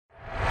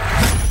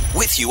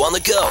with you on the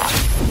go.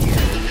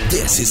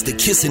 This is the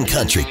Kissin'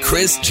 Country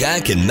Chris,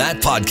 Jack, and Matt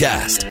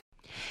podcast.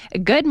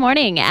 Good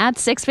morning. At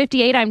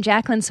 6:58, I'm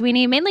Jacqueline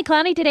Sweeney. Mainly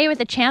cloudy today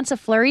with a chance of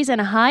flurries and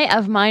a high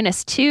of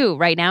 -2.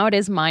 Right now it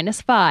is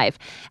 -5.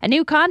 A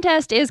new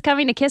contest is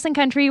coming to Kissin'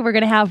 Country. We're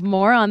going to have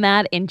more on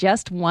that in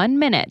just 1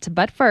 minute.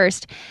 But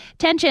first,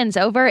 tensions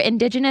over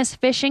Indigenous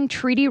fishing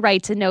treaty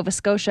rights in Nova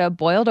Scotia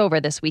boiled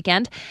over this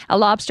weekend. A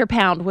lobster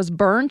pound was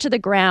burned to the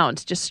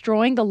ground,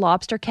 destroying the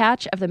lobster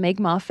catch of the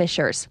Mi'kmaq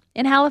fishers.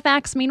 In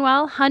Halifax,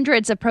 meanwhile,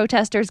 hundreds of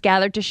protesters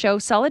gathered to show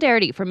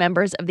solidarity for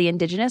members of the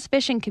Indigenous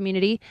fishing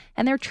community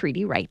and their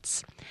treaty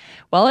rights.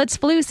 Well, it's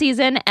flu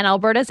season, and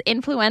Alberta's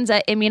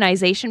influenza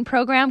immunization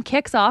program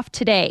kicks off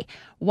today.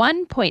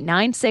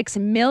 1.96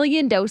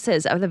 million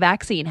doses of the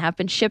vaccine have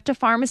been shipped to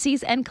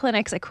pharmacies and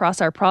clinics across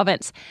our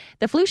province.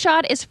 The flu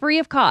shot is free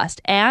of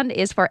cost and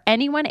is for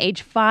anyone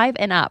age 5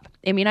 and up.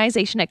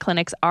 Immunization at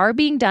clinics are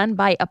being done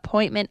by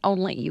appointment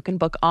only. You can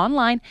book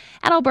online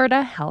at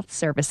Alberta Health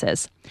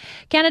Services.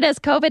 Canada's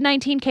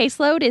COVID-19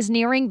 caseload is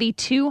nearing the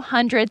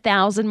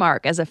 200,000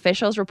 mark as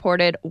officials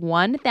reported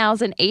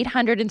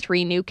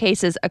 1,803 new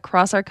cases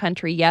across our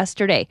country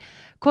yesterday.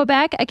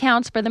 Quebec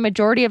accounts for the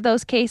majority of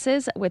those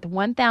cases with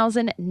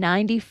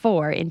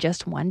 1,094 in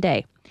just one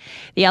day.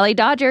 The LA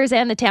Dodgers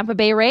and the Tampa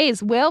Bay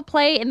Rays will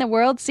play in the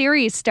World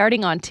Series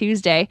starting on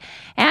Tuesday.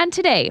 And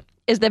today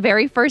is the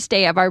very first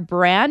day of our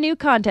brand new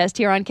contest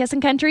here on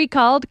Kissin' Country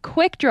called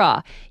Quick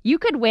Draw. You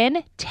could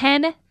win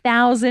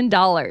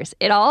 $10,000.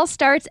 It all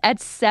starts at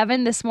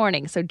 7 this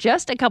morning, so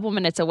just a couple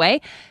minutes away,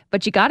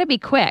 but you got to be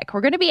quick.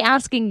 We're going to be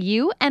asking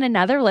you and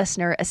another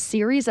listener a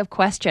series of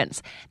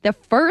questions. The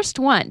first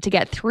one to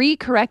get 3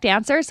 correct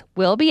answers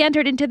will be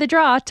entered into the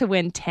draw to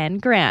win 10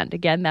 grand.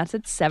 Again, that's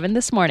at 7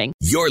 this morning.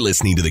 You're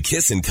listening to the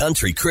Kissin'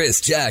 Country Chris,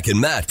 Jack, and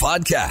Matt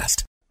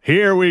podcast.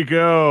 Here we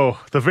go.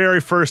 The very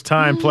first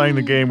time playing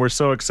the game. We're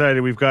so excited.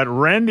 We've got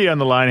Randy on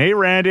the line. Hey,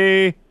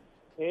 Randy.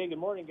 Hey, good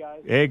morning, guys.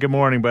 Hey, good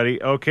morning, buddy.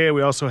 Okay,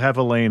 we also have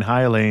Elaine.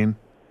 Hi, Elaine.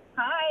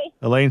 Hi,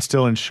 Elaine's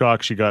still in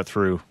shock she got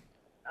through.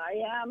 I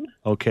am.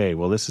 Okay,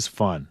 well, this is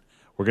fun.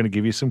 We're going to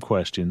give you some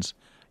questions.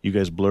 You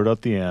guys blurt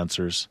out the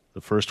answers.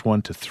 The first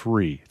one to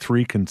 3.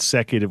 3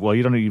 consecutive. Well,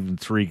 you don't need even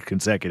 3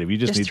 consecutive. You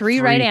just need 3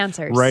 right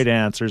answers. Right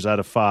answers out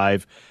of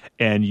 5.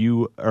 And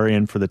you are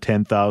in for the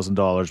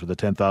 $10,000 with a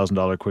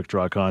 $10,000 quick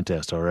draw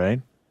contest, all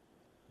right?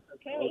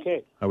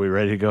 Okay. Are we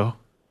ready to go?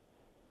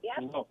 Yeah.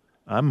 No.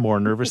 I'm more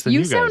nervous than you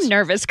You guys. sound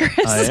nervous,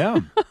 Chris. I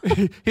am.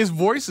 His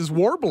voice is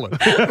warbling.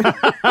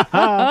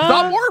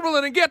 Stop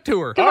warbling and get to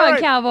her. Come All on,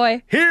 right.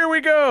 cowboy. Here we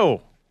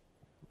go.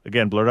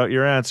 Again, blurt out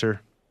your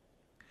answer.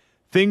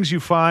 Things you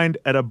find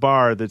at a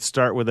bar that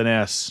start with an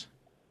S.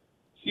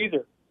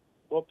 Caesar.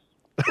 Whoops.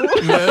 Well,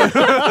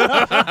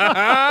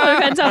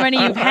 depends how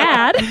many you've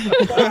had.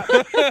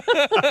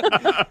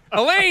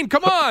 Elaine,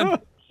 come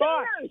on.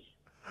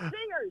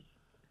 Singers.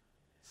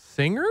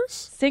 Singers?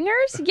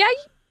 Singers? Yeah,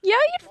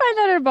 you'd find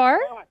that at a bar.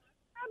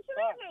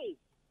 Absolutely.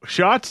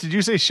 Shots? Did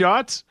you say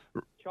shots?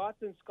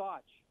 Shots and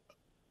scotch.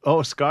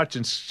 Oh, scotch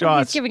and He's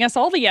shots. giving us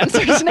all the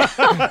answers now.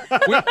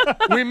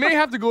 We may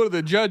have to go to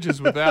the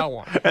judges with that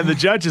one. And the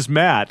judge is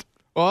Matt.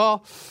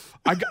 Well,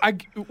 I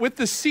with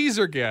the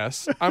Caesar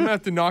guess, I'm going to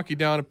have to knock you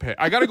down a peg.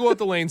 I got to go with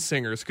the Elaine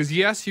Singers because,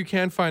 yes, you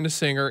can find a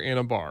singer in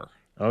a bar.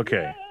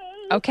 Okay.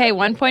 Okay,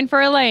 1 point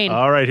for Elaine.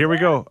 All right, here we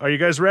go. Are you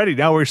guys ready?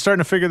 Now we're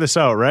starting to figure this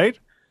out, right?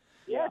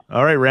 Yeah.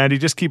 All right, Randy,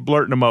 just keep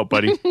blurting them out,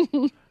 buddy.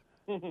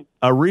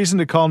 A reason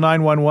to call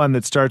 911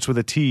 that starts with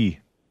a T.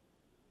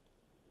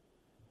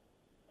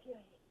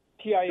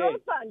 TIA.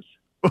 Throat punch.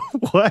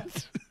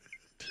 What?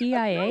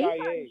 TIA?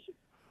 TIA.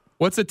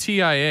 What's a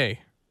TIA?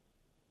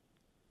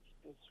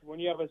 It's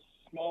when you have a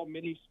small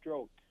mini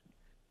stroke.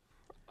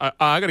 I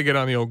got to get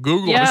on the old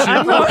Google. Yeah, to see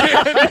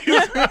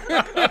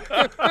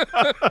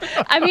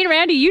I mean,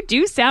 Randy, you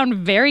do sound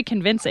very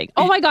convincing.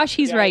 Oh my gosh,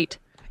 he's Yeah. right.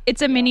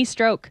 It's a mini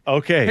stroke.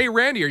 Okay. Hey,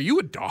 Randy, are you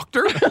a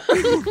doctor?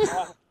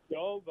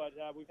 No, but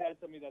we've had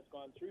somebody that's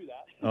gone through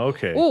that.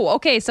 Okay. Oh,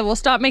 okay, so we'll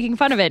stop making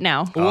fun of it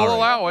now. We'll right.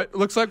 allow it.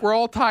 Looks like we're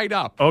all tied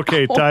up.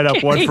 Okay, tied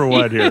up 1 for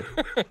 1 here.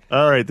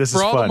 All right, this For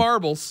is all the fun.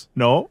 marbles.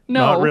 No, No.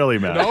 not really,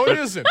 Matt. No, it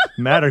isn't.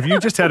 Matt, have you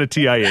just had a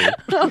TIA?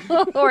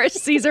 Or a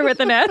Caesar with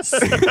an S.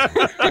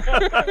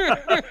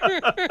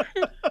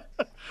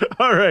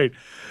 All right.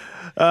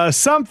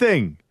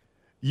 Something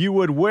you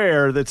would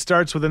wear that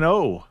starts with an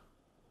O.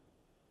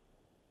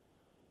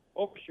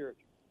 Overshirt.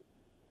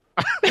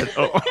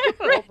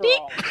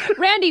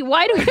 Randy,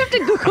 why do we have to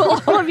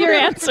Google all of your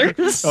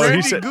answers? Oh,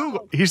 Randy,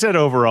 Google. he said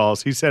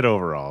overalls. He said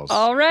overalls.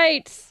 All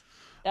right.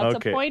 That's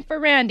Okay. a point for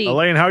Randy.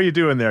 Elaine, how you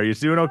doing there? You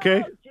doing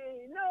okay? Oh, gee,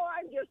 no,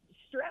 I'm just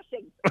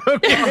stressing.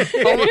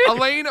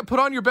 Elaine, put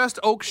on your best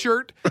oak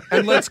shirt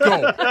and let's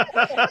go.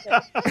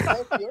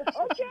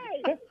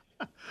 Okay.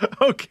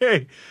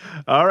 Okay.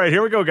 All right,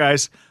 here we go,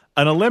 guys.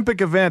 An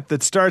Olympic event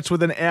that starts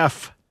with an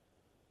F.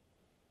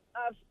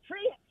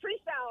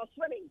 Freestyle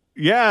swimming.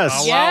 Yes.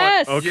 Allow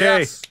Yes. it. Okay.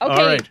 Yes. All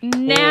Okay, right.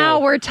 now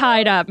we're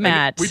tied up,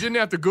 Matt. We didn't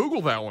have to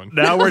Google that one.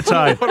 Now we're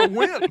tied. What a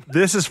win.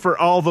 This is for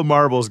all the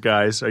marbles,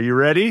 guys. Are you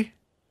ready?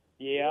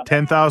 Yeah.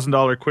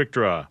 $10,000 quick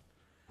draw.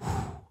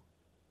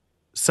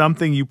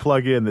 Something you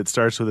plug in that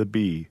starts with a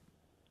B.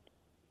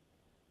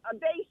 A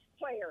bass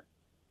player.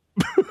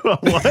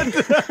 What?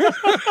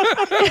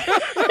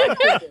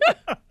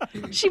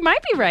 She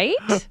might be right.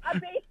 A bass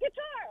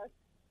guitar.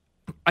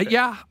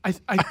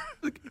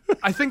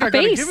 I think I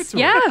gotta Bass. give it to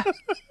Yeah.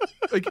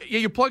 her.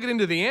 You plug it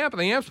into the amp,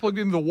 and the amp's plugged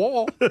into the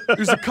wall.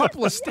 There's a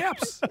couple of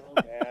steps.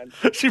 Man.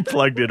 She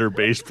plugged in her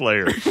bass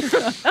player.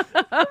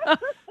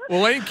 Well,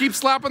 Elaine, keep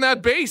slapping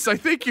that bass. I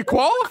think you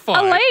qualify.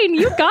 Elaine,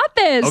 you got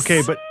this.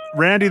 Okay, but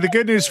Randy, the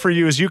good news for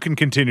you is you can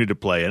continue to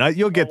play, and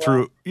you'll get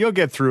through. You'll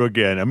get through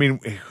again. I mean,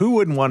 who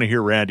wouldn't want to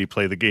hear Randy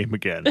play the game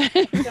again? Randy,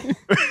 Blurt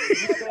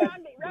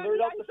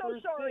out I'm the so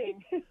first sorry.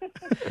 thing.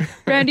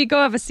 Randy, go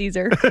have a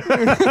Caesar.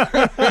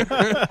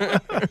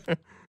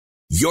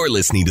 You're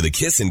listening to the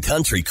Kissin'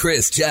 Country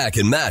Chris, Jack,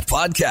 and Matt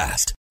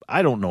podcast.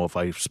 I don't know if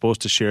I'm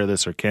supposed to share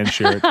this or can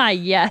share it.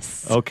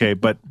 Yes. Okay,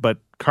 but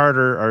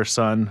Carter, our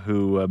son,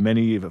 who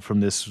many from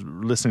this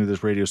listening to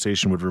this radio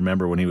station would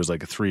remember when he was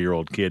like a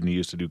 3-year-old kid and he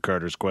used to do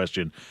Carter's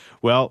question.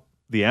 Well,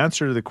 the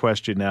answer to the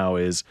question now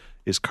is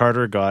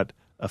Carter got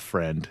a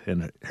friend,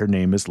 and her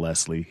name is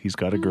Leslie. He's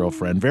got a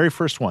girlfriend, very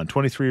first one,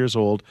 23 years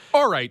old.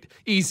 All right,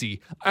 easy.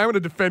 I'm going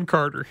to defend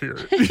Carter here.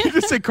 You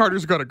just say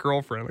Carter's got a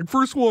girlfriend. Like,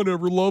 first one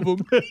ever, love him.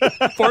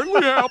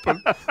 Finally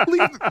happened.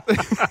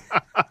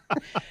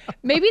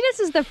 Maybe this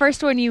is the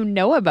first one you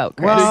know about,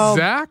 Chris. Well,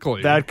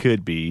 Exactly. That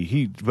could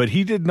be. But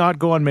he did not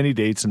go on many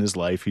dates in his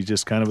life. He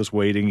just kind of was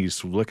waiting.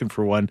 He's looking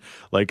for one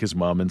like his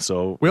mom, and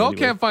so We all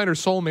anyway. can't find our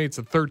soulmates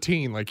at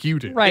 13 like you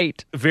did.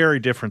 Right. Very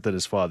different than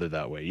his father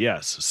that way,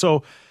 yes.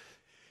 So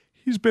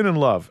he's been in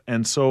love.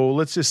 And so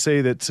let's just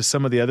say that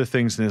some of the other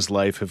things in his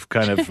life have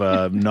kind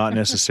of not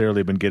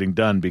necessarily been getting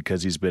done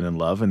because he's been in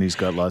love and he's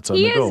got lots on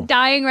He the go. is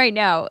dying right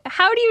now.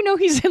 How do you know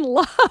he's in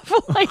love?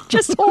 Like,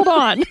 just hold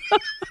on.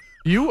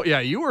 You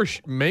are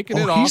making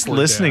it awkward. He's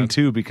listening Dad.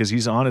 too because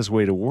he's on his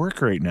way to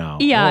work right now.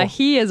 Yeah,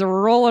 he is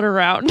rolling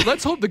around.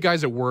 Let's hope the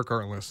guys at work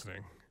aren't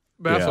listening.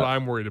 That's Yeah. what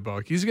I'm worried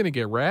about. He's going to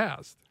get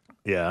razzed.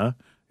 Yeah.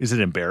 Is it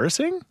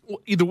embarrassing? Well,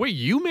 the way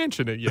you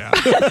mention it, yeah.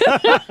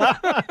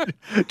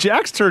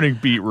 Jack's turning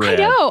beat I red.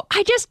 know.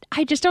 I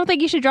just don't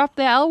think you should drop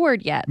the L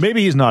word yet.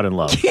 Maybe he's not in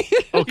love.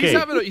 Okay.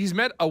 He's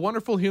met a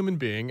wonderful human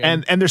being.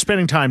 and they're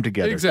spending time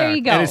together. Exactly. There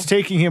you go. And it's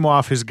taking him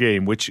off his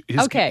game, which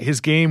his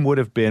game would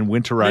have been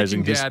winterizing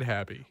making his Dad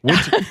happy.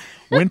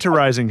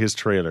 winterizing his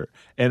trailer.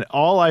 And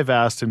all I've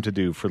asked him to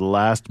do for the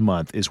last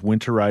month is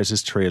winterize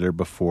his trailer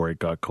before it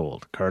got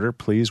cold. Carter,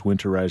 please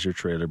winterize your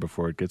trailer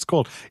before it gets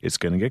cold. It's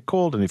going to get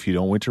cold, and if you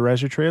don't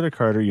winterize your trailer,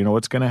 Carter, you know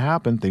what's going to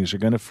happen. Things are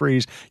going to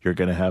freeze. You're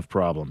going to have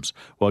problems.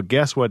 Well,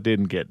 guess what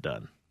didn't get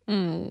done?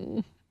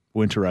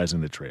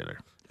 Winterizing the trailer.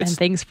 And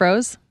things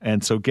froze.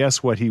 And so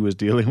guess what he was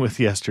dealing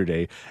with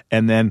yesterday?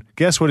 And then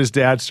guess what his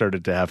dad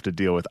started to have to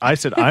deal with? I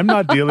said, I'm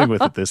not dealing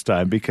with it this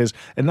time because,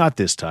 and not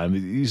this time,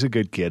 he's a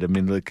good kid. I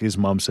mean, like his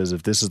mom says,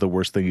 if this is the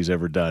worst thing he's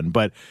ever done,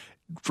 but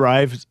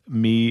drives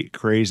me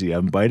crazy.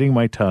 I'm biting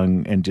my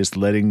tongue and just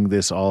letting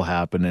this all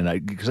happen.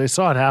 And because I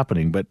saw it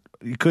happening, but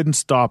you couldn't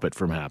stop it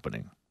from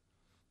happening.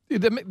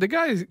 The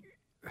guy,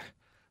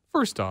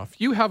 first off,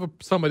 you have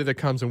somebody that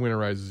comes and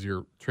winterizes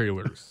your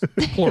trailers,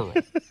 plural.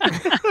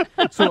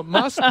 So it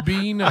must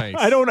be nice.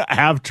 I don't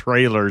have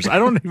trailers. I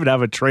don't even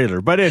have a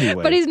trailer. But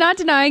anyway. But he's not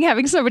denying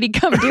having somebody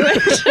come do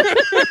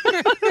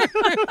it.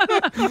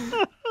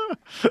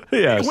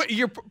 Yes.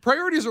 Your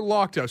priorities are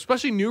locked up,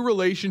 especially new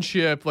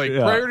relationship. Like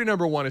priority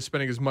number one is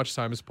spending as much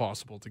time as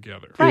possible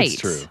together. Right.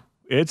 It's true.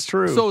 It's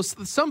true. So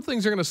some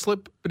things are going to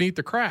slip beneath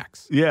the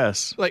cracks.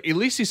 yes. Like at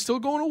least he's still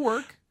going to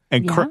work.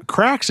 And Yeah.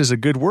 cracks is a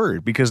good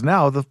word because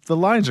now the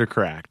lines are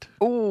cracked.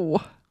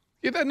 Oh,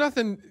 Yeah, that's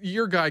nothing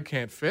your guy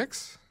can't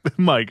fix.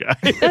 My guy.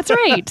 that's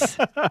right.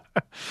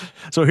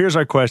 So here's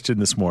our question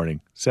this morning.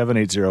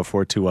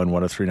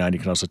 780-421-1039. You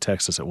can also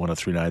text us at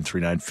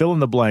 103939. Fill in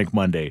the blank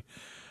Monday.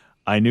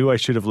 I knew I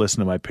should have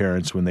listened to my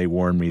parents when they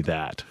warned me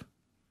that.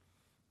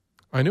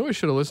 I knew I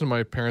should have listened to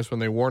my parents when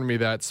they warned me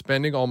that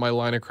spending all my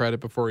line of credit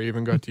before I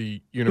even got to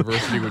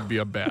university would be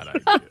a bad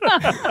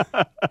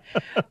idea.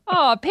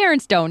 Oh,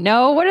 parents don't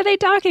know. What are they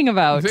talking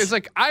about? It's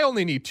like, I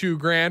only need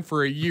 $2,000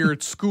 for a year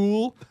at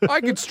school.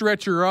 I could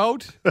stretch her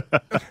out.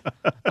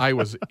 I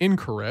was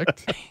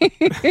incorrect.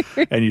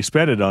 And you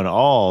spent it on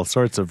all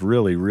sorts of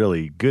really,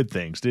 really good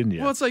things, didn't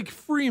you? Well, it's like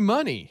free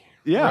money.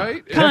 Yeah.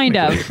 Right? Kind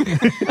of.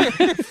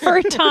 For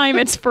a time,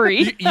 it's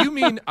free. You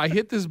mean I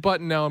hit this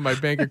button now on my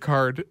bank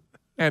card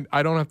and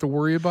I don't have to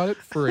worry about it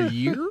for a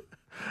year?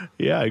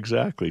 Yeah,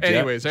 exactly.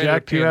 Anyways, I ended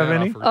Jack, up do you paying have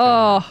that any? off for 10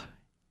 years. Oh,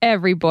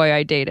 every boy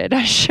I dated.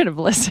 I should have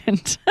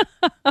listened.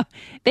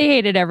 They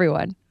hated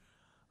everyone.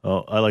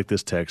 Oh, I like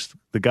this text.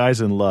 The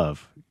guy's in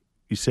love.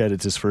 You said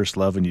it's his first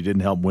love and you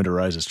didn't help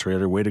winterize his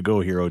trailer. Way to go,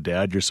 hero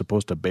dad. You're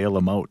supposed to bail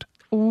him out.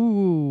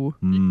 Ooh.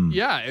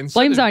 Yeah. And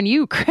Blame's on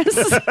you,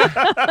 Chris.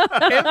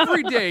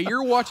 every day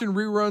you're watching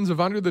reruns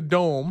of Under the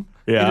Dome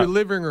Yeah. in your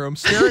living room,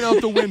 staring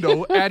out the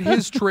window at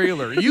his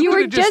trailer. You were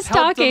could have just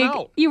helped him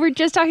out. You were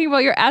just talking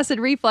about your acid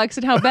reflux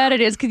and how bad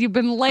it is because you've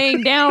been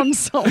laying down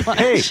so much.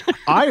 Hey,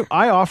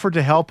 I offered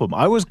to help him.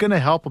 I was going to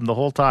help him the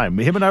whole time.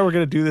 Him and I were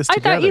going to do this I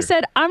together. thought you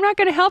said, I'm not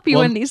going to help you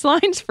Well, when these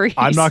lines freeze.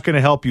 I'm not going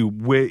to help you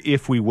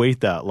if we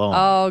wait that long.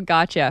 Oh,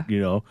 gotcha.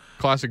 You know?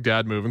 Classic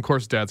dad move. Of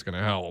course, dad's going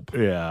to help.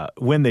 Yeah.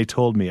 When they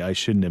told me I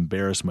shouldn't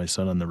embarrass my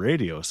son on the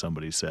radio,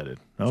 somebody said it.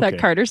 Is that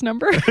Carter's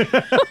number?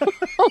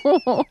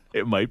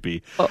 It might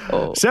be.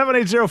 Uh-oh.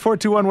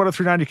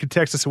 780-421-1039. You can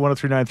text us at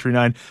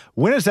 103939.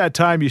 When is that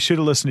time you should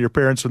have listened to your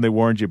parents when they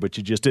warned you, but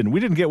you just didn't?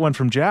 We didn't get one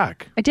from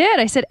Jack. I did.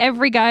 I said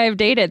every guy I've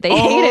dated. They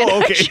hate it.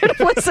 Okay. I should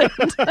have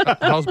listened.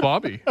 How's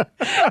Bobby?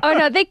 Oh,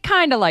 no. They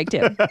kind of liked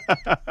him.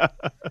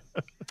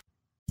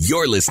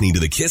 You're listening to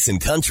the Kissin'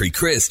 Country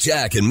Chris,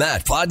 Jack, and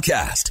Matt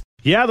podcast.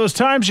 Yeah, those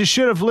times you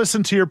should have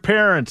listened to your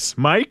parents.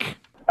 Mike?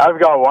 I've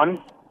got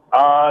one.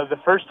 The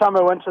first time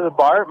I went to the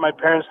bar, my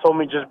parents told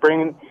me just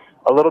bring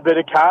a little bit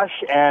of cash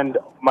and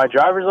my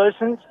driver's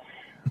license.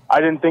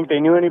 I didn't think they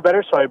knew any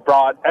better, so I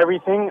brought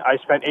everything. I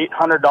spent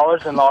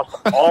 $800 and lost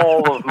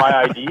all of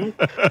my ID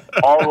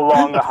all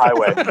along the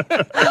highway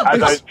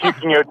as I was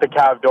puking out the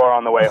cab door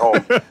on the way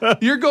home.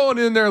 You're going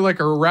in there like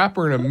a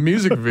rapper in a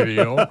music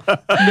video.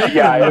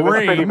 Yeah, it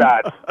was pretty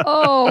bad.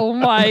 Oh,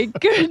 my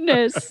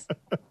goodness.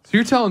 So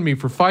you're telling me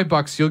for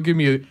 $5 you'll give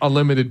me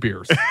unlimited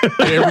beers?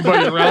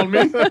 Everybody around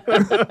me?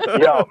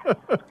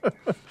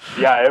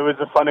 Yeah, it was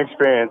a fun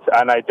experience,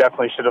 and I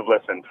definitely should have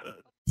listened.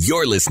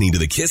 You're listening to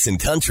the Kissin'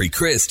 Country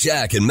Chris,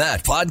 Jack, and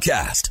Matt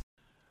podcast.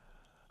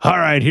 All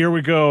right, here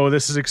we go.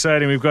 This is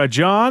exciting. We've got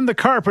John the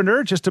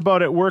carpenter just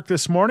about at work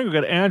this morning. We've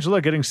got Angela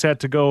getting set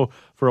to go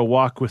for a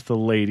walk with the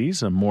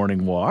ladies, a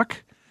morning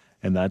walk.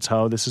 And that's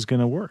how this is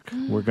going to work.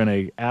 We're going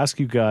to ask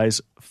you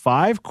guys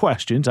 5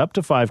 questions, up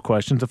to 5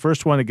 questions. The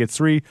first one that gets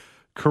 3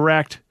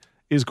 correct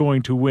is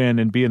going to win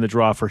and be in the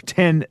draw for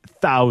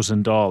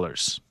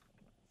 $10,000.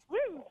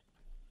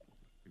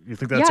 You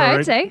think that's all right?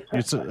 I'd say.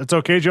 It's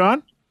okay,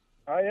 John?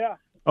 Oh, yeah.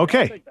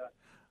 Okay.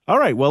 All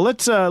right. Well,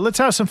 let's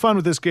have some fun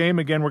with this game.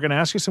 Again, we're going to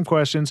ask you some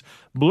questions.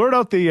 Blurt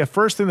out the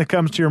first thing that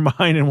comes to your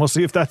mind, and we'll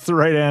see if that's the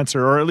right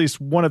answer, or at least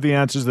one of the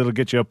answers that'll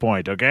get you a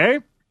point. Okay?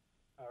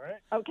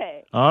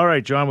 Okay. All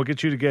right, John. We'll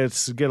get you to get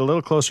a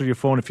little closer to your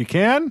phone if you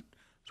can.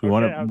 So we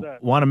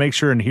want to make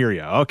sure and hear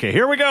you. Okay.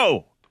 Here we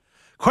go.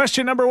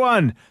 Question number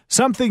 1: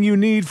 something you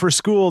need for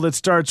school that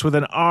starts with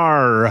an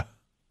R.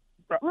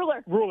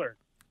 Ruler.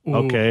 Ooh,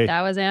 Okay.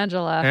 That was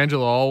Angela.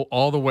 Angela,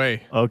 all the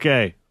way.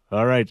 Okay.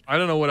 All right. I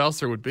don't know what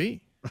else there would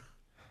be.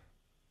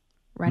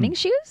 Running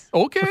shoes?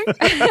 Okay.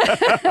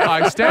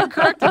 I stand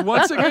corrected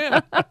once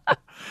again.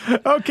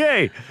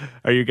 Okay.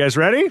 Are you guys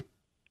ready?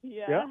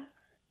 Yeah.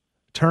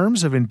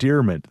 Terms of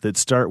endearment that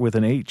start with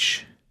an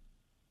H.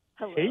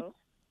 Hello. Hate?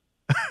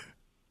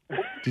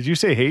 Did you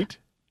say hate?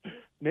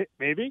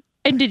 Maybe.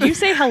 And did you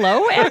say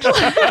hello,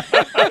 Angela?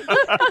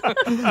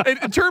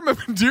 A term of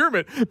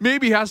endearment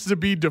maybe has to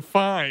be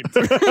defined.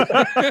 Maybe.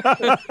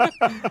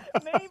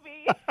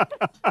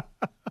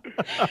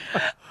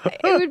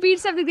 It would be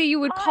something that you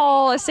would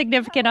call a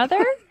significant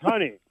other?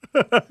 Honey.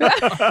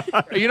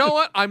 You know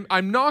what?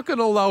 I'm not going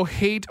to allow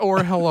hate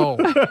or hello,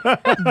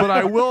 but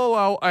I will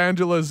allow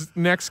Angela's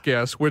next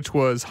guess, which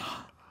was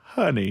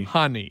Honey.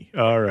 honey.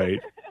 All right.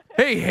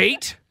 Hey,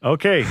 hate.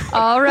 Okay.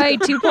 All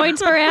right, 2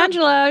 points for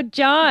Angela.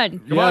 John.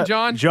 Come on,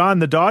 John. John,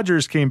 the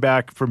Dodgers came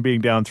back from being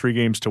down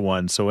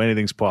 3-1, so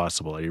anything's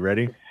possible. Are you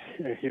ready?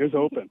 Here's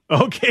open.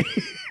 Okay.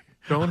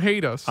 Don't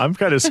hate us. I'm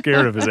kind of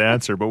scared of his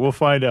answer, but we'll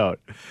find out.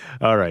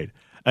 All right.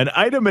 An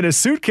item in a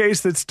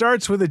suitcase that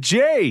starts with a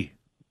J.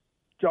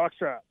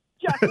 Jockstrap.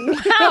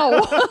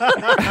 Wow.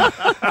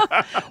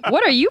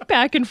 What are you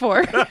packing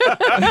for? For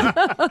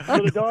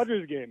the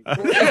Dodgers game.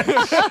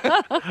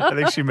 I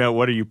think she meant,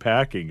 what are you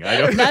packing? I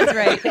don't That's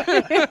right.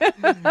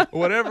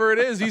 Whatever it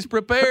is, he's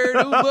prepared.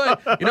 Ooh, boy.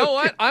 You know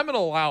what? I'm going to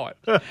allow it.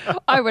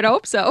 I would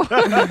hope so.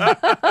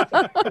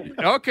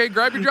 Okay,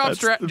 grab your jock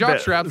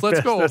straps.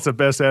 Let's go. That's the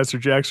best answer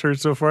Jack's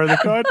heard so far in the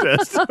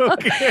contest.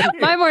 Okay.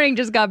 My morning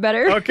just got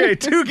better. Okay,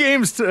 2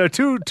 games,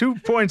 2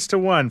 points to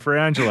 1 for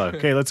Angela.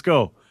 Okay, let's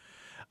go.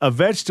 A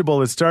vegetable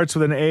that starts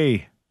with an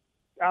A.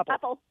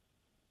 Apple.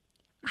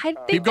 I think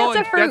Keep going.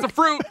 that's a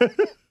fruit. That's a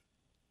fruit.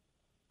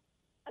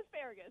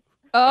 Asparagus.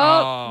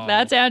 Oh, Oh.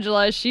 that's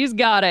Angela. She's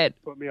got it.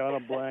 Put me on a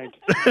blank.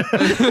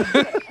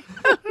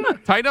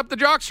 Tighten up the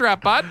jock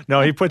strap, bud.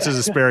 No, he puts his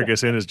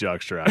asparagus in his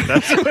jockstrap.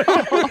 That's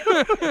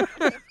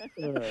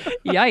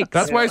Yikes.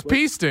 That's why his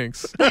pee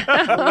stinks.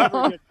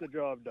 Whoever gets the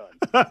job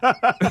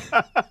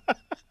done.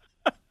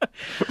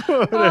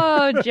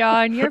 Oh,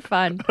 John, you're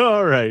fun.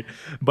 all right.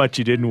 But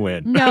you didn't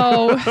win.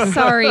 No,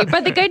 sorry.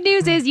 But the good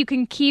news is you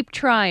can keep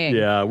trying.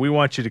 Yeah, we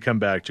want you to come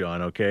back,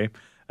 John, okay?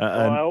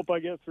 I hope I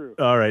get through.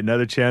 All right,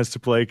 another chance to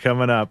play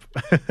coming up.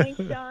 Thanks,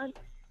 John.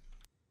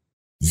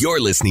 You're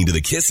listening to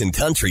the Kissin'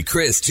 Country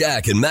Chris,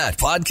 Jack, and Matt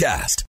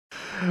podcast.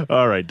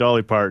 All right,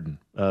 Dolly Parton,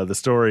 the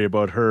story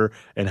about her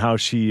and how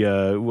she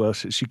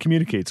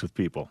communicates with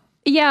people.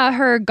 Yeah,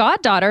 her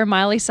goddaughter,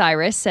 Miley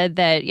Cyrus, said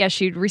that,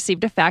 she'd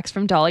received a fax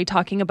from Dolly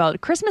talking about a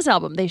Christmas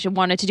album. They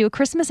wanted to do a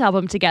Christmas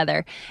album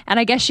together. And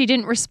I guess she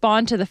didn't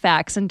respond to the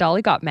fax, and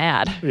Dolly got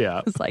mad.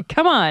 Yeah. It's like,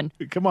 come on.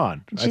 Come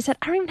on. And she said,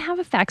 I don't even have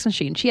a fax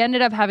machine. She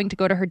ended up having to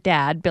go to her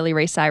dad, Billy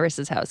Ray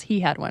Cyrus's house. He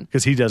had one.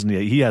 Because he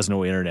has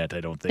no internet,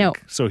 I don't think. No.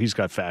 So he's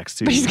got fax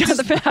too. But he's got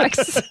the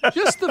fax.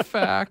 Just the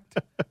fact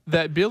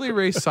that Billy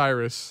Ray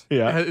Cyrus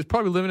is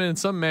probably living in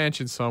some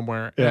mansion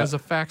somewhere and has a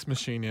fax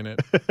machine in it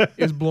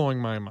is blowing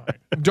my mind.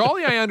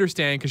 Dolly, I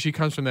understand because she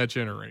comes from that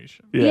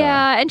generation.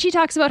 Yeah, and she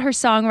talks about her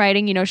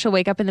songwriting. You know, she'll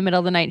wake up in the middle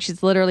of the night and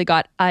she's literally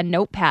got a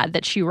notepad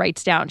that she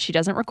writes down. She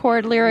doesn't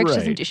record lyrics.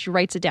 Right. She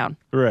writes it down.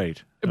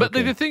 Right. But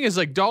the thing is,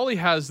 like, Dolly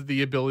has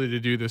the ability to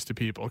do this to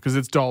people because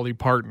it's Dolly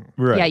Parton.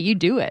 Right. Yeah, you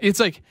do it. It's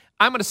like,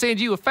 I'm going to send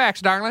you a fax,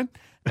 darling.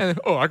 And then,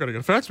 I got to get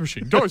a fax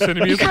machine. Dolly's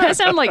sending me a You kind of fax.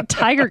 sound like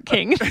Tiger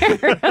King.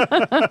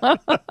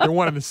 They're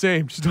one and the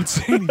same. Just don't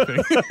say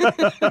anything.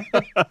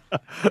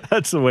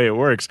 That's the way it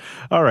works.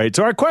 All right.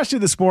 So our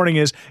question this morning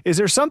is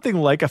there something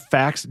like a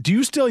fax? Do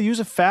you still use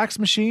a fax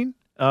machine?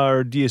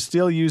 Or do you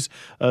still use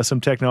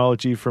some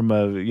technology from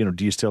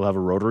do you still have a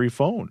rotary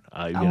phone?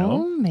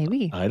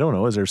 Maybe. I don't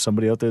know. Is there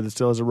somebody out there that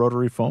still has a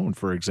rotary phone,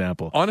 for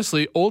example?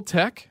 Honestly, old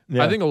tech,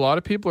 Yeah. I think a lot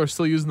of people are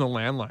still using the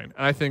landline.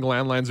 I think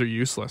landlines are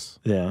useless.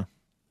 Yeah.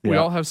 We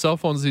all have cell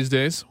phones these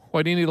days.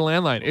 Why do you need a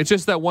landline? It's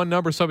just that one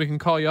number somebody can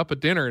call you up at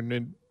dinner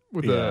and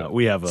with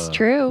we have a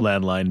true.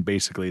 landline.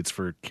 Basically, it's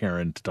for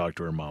Karen to talk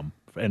to her mom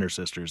and her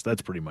sisters.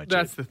 That's pretty much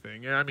That's it. the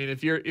thing. I mean,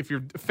 if you're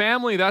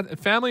family and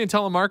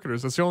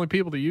telemarketers, that's the only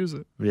people to use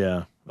it.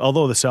 Yeah.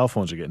 Although the cell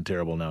phones are getting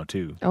terrible now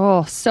too.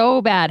 Oh,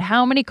 so bad.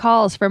 How many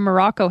calls from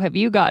Morocco have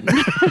you gotten?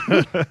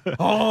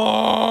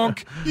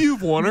 Honk!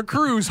 You've won a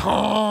cruise.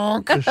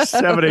 Honk!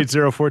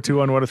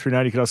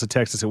 780-421-1039. You can also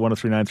text us at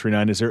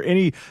 103939. Is there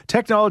any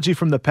technology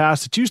from the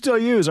past that you still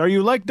use? Are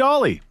you like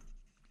Dolly?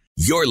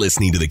 You're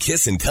listening to the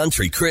Kissin'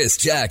 Country Chris,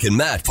 Jack, and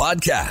Matt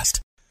podcast.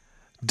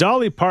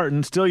 Dolly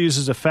Parton still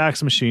uses a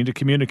fax machine to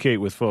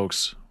communicate with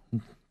folks.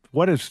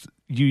 What if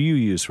you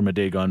use from a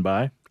day gone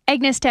by?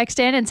 Agnes texts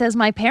in and says,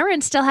 my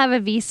parents still have a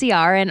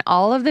VCR and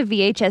all of the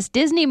VHS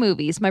Disney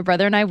movies my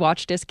brother and I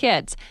watched as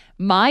kids.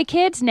 My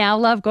kids now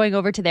love going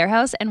over to their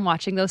house and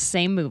watching those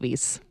same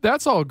movies.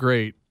 That's all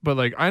great, but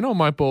like I know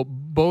my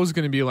Bo's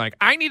going to be like,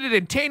 I need it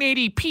in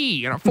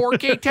 1080p and a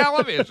 4K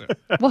television.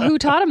 Well, who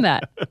taught him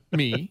that?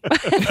 Me.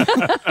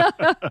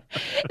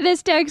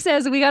 This text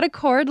says, we got a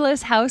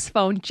cordless house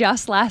phone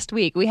just last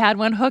week. We had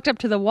one hooked up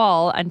to the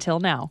wall until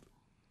now.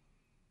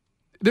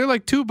 They're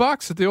like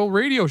 $2 at the old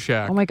Radio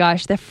Shack. Oh my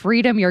gosh, the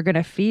freedom you're going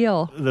to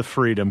feel. The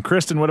freedom.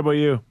 Kristen, what about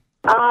you?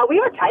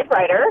 We have a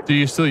typewriter Do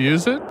you still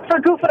use it?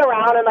 for goofing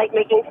around and like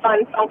making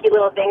fun, funky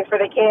little things for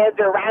the kids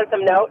or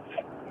ransom notes.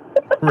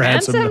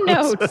 Ransom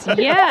notes.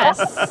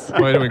 Yes.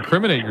 Way to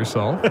incriminate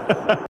yourself.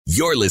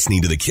 You're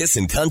listening to the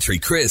Kissin' Country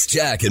Chris,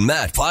 Jack, and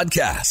Matt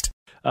podcast.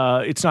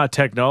 It's not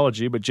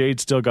technology, but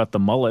Jade's still got the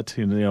mullet,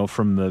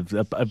 from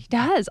the... He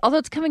does, although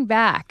it's coming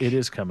back. it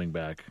is coming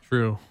back.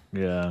 True.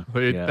 Yeah.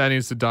 But that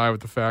needs to die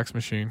with the fax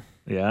machine.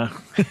 Yeah.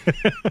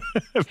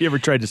 Have you ever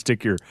tried to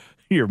stick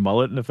your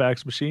mullet in a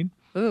fax machine?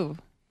 Ooh.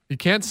 You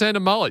can't send a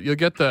mullet. You'll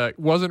get the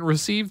wasn't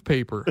received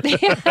paper.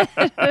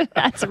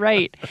 That's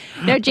right.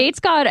 Now, Jade's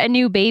got a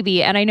new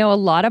baby, and I know a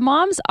lot of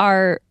moms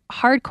are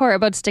hardcore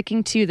about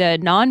sticking to the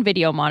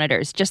non-video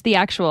monitors, just the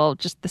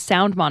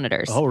sound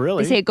monitors. Oh,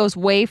 really? They say it goes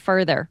way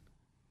further.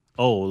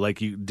 Oh, like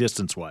you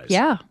distance-wise?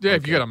 Yeah. Yeah,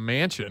 if you got a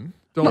mansion,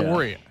 don't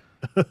worry.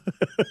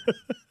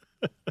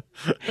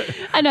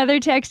 Another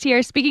text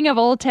here. Speaking of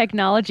old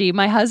technology,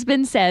 my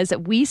husband says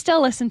we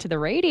still listen to the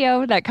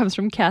radio. That comes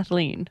from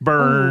Kathleen.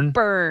 Burn. Ooh,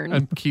 burn.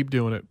 And keep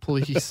doing it,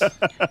 please.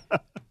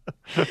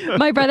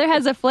 My brother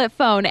has a flip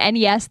phone, and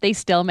yes, they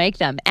still make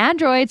them.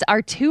 Androids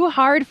are too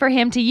hard for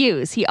him to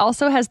use. He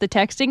also has the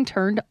texting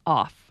turned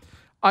off.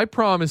 I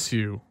promise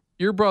you,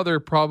 your brother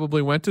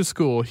probably went to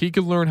school. He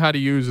could learn how to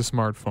use a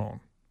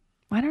smartphone.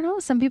 I don't know.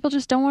 Some people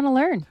just don't want to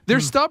learn. They're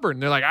stubborn.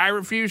 They're like, I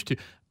refuse to.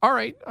 All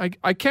right,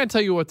 I can't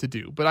tell you what to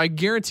do, but I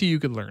guarantee you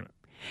could learn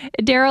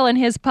it. Daryl and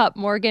his pup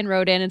Morgan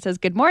wrote in and says,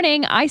 good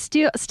morning. I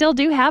still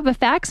do have a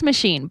fax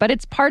machine, but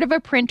it's part of a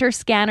printer,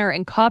 scanner,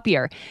 and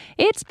copier.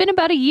 It's been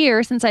about a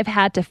year since I've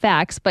had to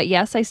fax, but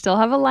yes, I still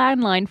have a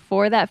landline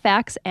for that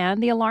fax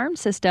and the alarm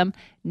system.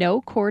 No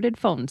corded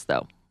phones,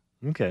 though.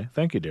 Okay.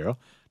 Thank you, Daryl.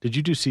 Did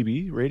you do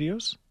CB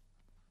radios?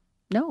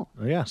 No.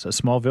 Oh, yes. A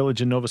small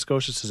village in Nova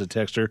Scotia, says a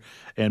texter,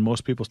 and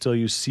most people still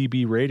use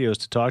CB radios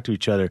to talk to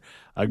each other.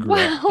 I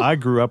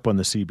grew up on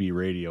the CB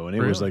radio, and it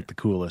was Really? like the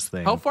coolest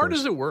thing. How far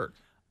does it work?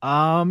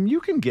 You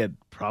can get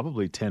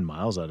probably 10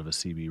 miles out of a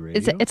CB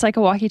radio. It's like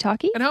a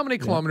walkie-talkie? And how many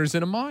kilometers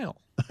in a mile?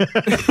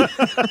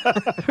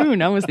 Who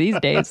knows these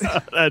days?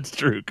 That's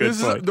true. Good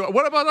point.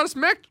 What about us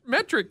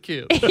metric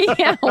kids?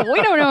 Yeah,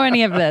 we don't know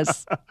any of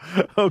this.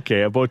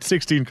 Okay, about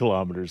 16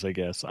 kilometers, I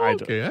guess.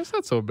 Okay, that's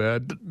not so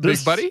bad.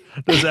 Big buddy?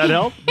 Does that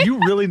help? You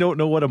really don't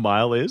know what a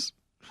mile is?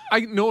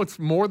 I know it's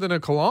more than a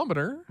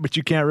kilometer. But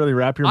you can't really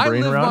wrap your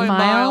brain I live around my it?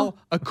 mile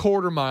a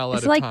quarter mile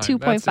It's at a like time.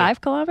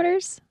 2.5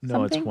 kilometers?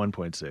 No, it's something?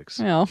 1.6.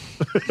 No.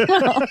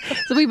 Well,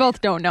 so we both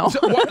don't know.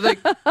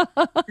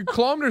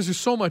 Kilometers are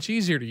so much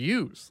easier to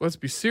use. Let's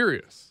be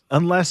serious.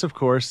 Unless, of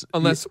course.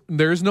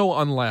 There's no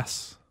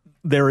unless.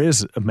 There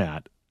is,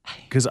 Matt.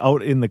 Because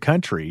out in the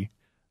country,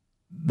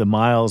 the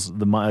miles,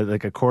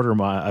 like a quarter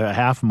mile, a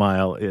half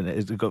mile,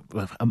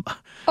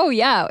 Oh,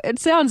 yeah. It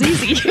sounds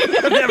easy.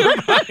 never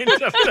mind.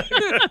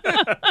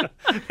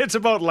 It's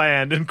about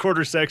land and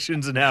quarter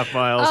sections and half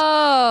miles.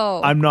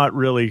 Oh. I'm not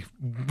really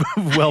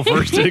well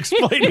versed in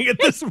explaining it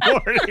this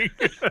morning.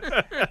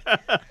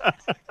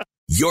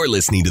 You're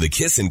listening to the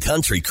Kissin'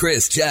 Country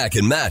Chris, Jack,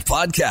 and Matt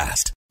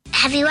podcast.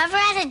 Have you ever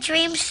had a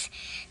dream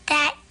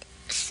that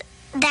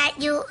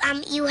you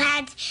want him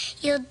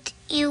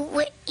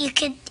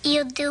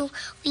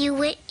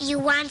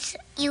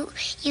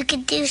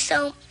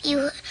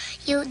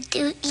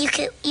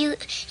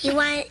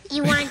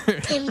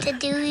to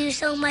do you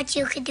so much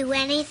you could do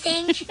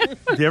anything?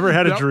 Have you ever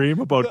had a dream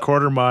about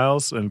quarter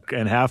miles and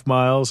half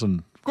miles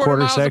and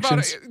quarter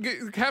sections?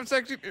 Half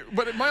section,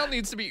 but a mile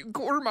needs to be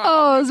quarter mile.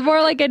 Oh, it's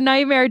more like a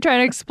nightmare trying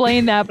to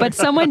explain that. But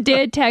someone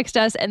did text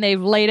us and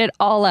they've laid it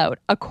all out.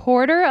 A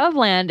quarter of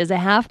land is a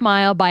half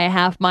mile by a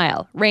half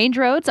mile. Range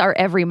roads are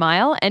every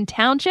mile and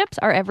townships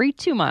are every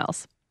 2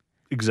 miles.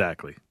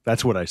 Exactly.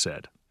 That's what I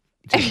said.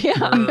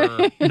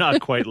 Yeah.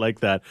 Not quite like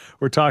that.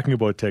 We're talking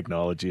about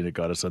technology, and it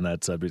got us on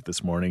that subject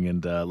this morning,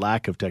 and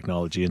lack of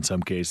technology in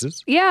some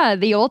cases. Yeah,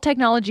 the old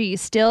technology you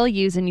still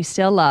use and you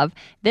still love.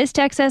 This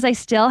text says, I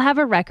still have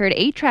a record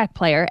 8-track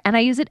player, and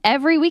I use it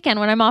every weekend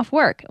when I'm off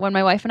work, when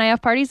my wife and I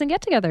have parties and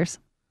get-togethers.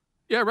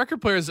 Yeah,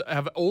 record players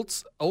have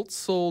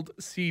outsold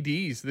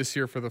CDs this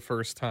year for the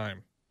first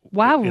time.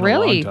 Wow, in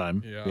really? a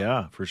long time.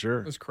 Yeah, for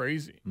sure. That's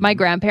crazy. My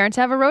grandparents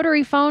have a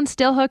rotary phone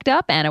still hooked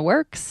up, and it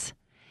works.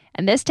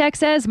 And this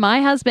text says,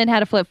 my husband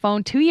had a flip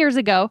phone 2 years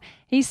ago.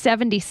 He's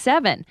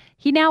 77.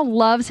 He now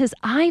loves his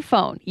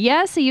iPhone.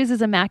 Yes, he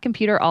uses a Mac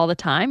computer all the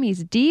time.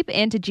 He's deep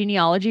into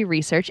genealogy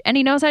research, and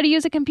he knows how to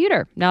use a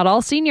computer. Not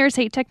all seniors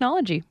hate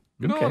technology.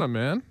 Good on him,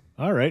 man.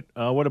 All right.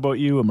 What about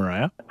you,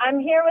 Mariah? I'm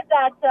here with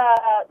that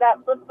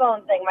flip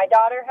phone thing. My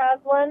daughter has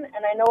one,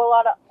 and I know a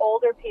lot of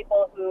older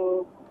people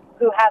who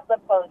have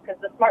flip phones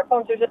because the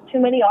smartphones are just too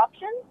many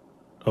options,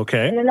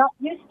 Okay. and they're not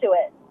used to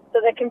it. So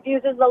that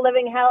confuses the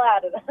living hell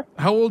out of them.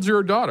 How old's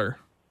your daughter?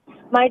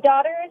 My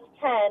daughter is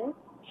 10.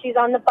 She's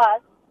on the bus,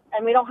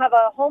 and we don't have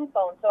a home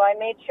phone. So I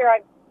made sure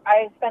I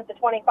spent the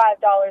 $25 a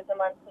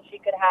month so she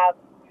could have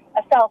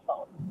a cell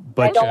phone.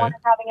 But I don't want her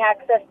having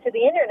access to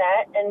the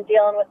internet and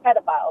dealing with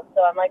pedophiles.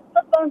 So I'm like,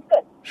 flip phone's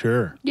good.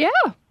 Sure. Yeah.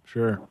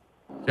 Sure.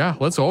 Yeah,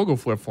 let's all go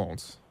flip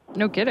phones.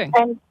 No kidding.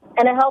 And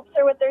it helps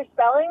her with their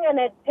spelling, and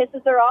it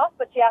pisses her off,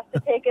 but she has to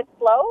take it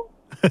slow.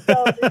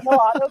 So there's no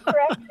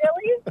autocorrect,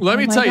 really. Let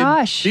me tell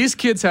gosh. you, these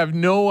kids have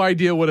no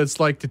idea what it's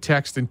like to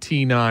text in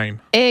T9.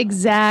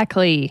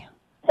 Exactly.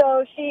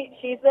 So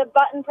she's a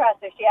button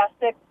presser. She has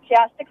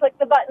to click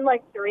the button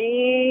like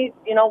 3,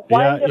 one.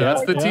 Yeah,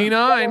 That's the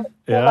T9.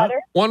 Yeah. Letter.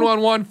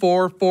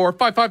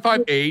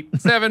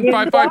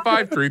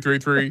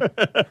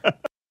 111-445-555-8-755-53333.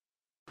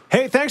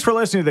 Hey, thanks for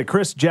listening to the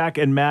Chris, Jack,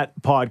 and Matt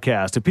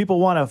podcast. If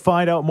people want to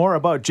find out more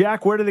about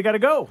Jack, where do they got to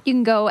go? You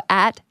can go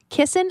at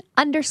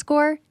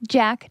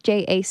Kissin_Jack,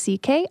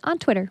 Jack, on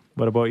Twitter.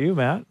 What about you,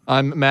 Matt?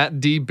 I'm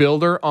Matt D.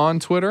 Builder on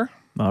Twitter.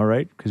 All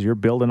right, because you're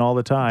building all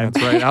the time.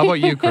 That's right. How about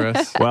you,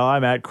 Chris? Well,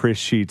 I'm at Chris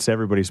Sheets.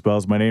 Everybody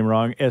spells my name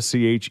wrong,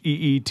 Scheetz.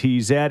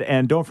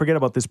 And don't forget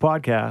about this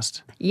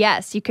podcast.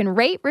 Yes, you can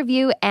rate,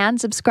 review, and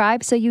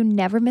subscribe so you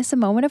never miss a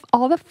moment of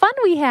all the fun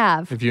we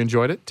have. If you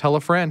enjoyed it, tell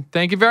a friend.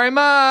 Thank you very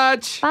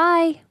much.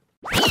 Bye.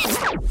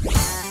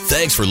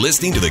 Thanks for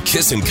listening to the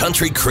Kissin'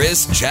 Country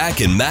Chris,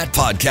 Jack, and Matt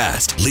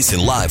podcast. Listen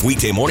live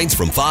weekday mornings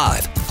from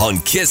 5 on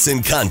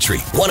Kissin' Country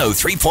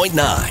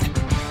 103.9.